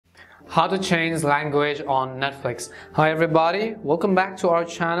How to change language on Netflix. Hi everybody, welcome back to our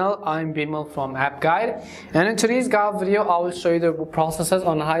channel. I'm Bimal from App Guide, and in today's guide video I will show you the processes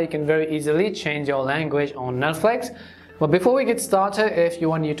on how you can very easily change your language on Netflix. But before we get started, if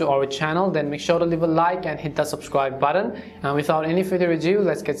you are new to our channel, then make sure to leave a like and hit the subscribe button. And without any further ado,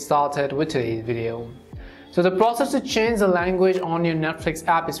 let's get started with today's video. So the process to change the language on your Netflix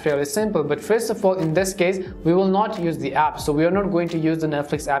app is fairly simple, but first of all, in this case, we will not use the app. So we are not going to use the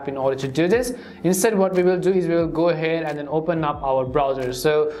Netflix app in order to do this. Instead, what we will do is we will go ahead and then open up our browser.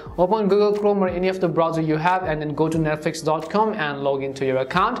 So open Google Chrome or any of the browser you have and then go to netflix.com and log into your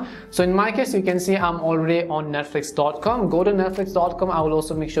account. So in my case, you can see I'm already on netflix.com. Go to netflix.com. I will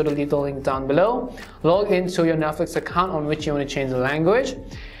also make sure to leave the link down below. Log into your Netflix account on which you want to change the language.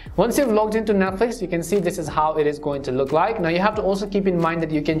 Once you've logged into Netflix, you can see this is how it is going to look like. Now you have to also keep in mind that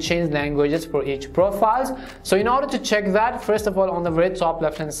you can change languages for each profile. So in order to check that, first of all, on the very top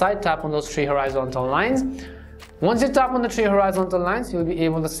left hand side, tap on those three horizontal lines. Once you tap on the three horizontal lines, you'll be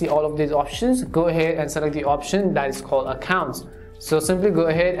able to see all of these options. Go ahead and select the option that is called accounts. So simply go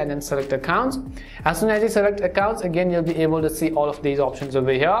ahead and then select accounts. As soon as you select accounts, again you'll be able to see all of these options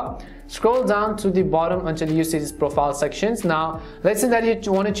over here. Scroll down to the bottom until you see these profile sections. Now let's say that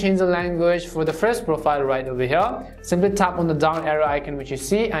you want to change the language for the first profile right over here. Simply tap on the down arrow icon which you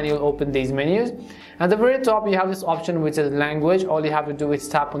see and you'll open these menus. At the very top you have this option which is language. All you have to do is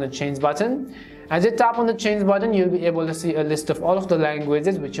tap on the change button. As you tap on the change button, you'll be able to see a list of all of the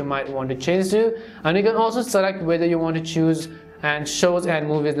languages which you might want to change to, and you can also select whether you want to choose and shows and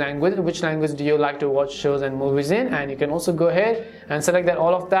movies language. Which language do you like to watch shows and movies in? And you can also go ahead and select that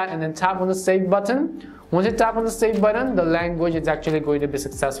all of that and then tap on the save button. Once you tap on the save button, the language is actually going to be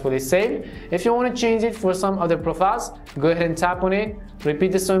successfully saved. If you want to change it for some other profiles, go ahead and tap on it.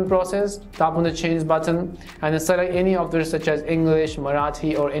 Repeat the same process, tap on the change button and then select any of those such as English,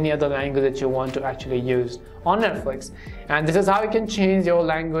 Marathi or any other language that you want to actually use on Netflix. And this is how you can change your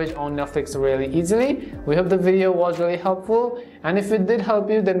language on Netflix really easily. We hope the video was really helpful, and if it did help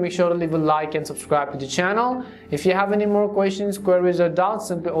you, then make sure to leave a like and subscribe to the channel. If you have any more questions, queries or doubts,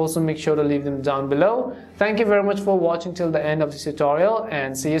 simply also make sure to leave them down below. Thank you very much for watching till the end of this tutorial,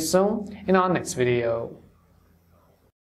 and see you soon in our next video.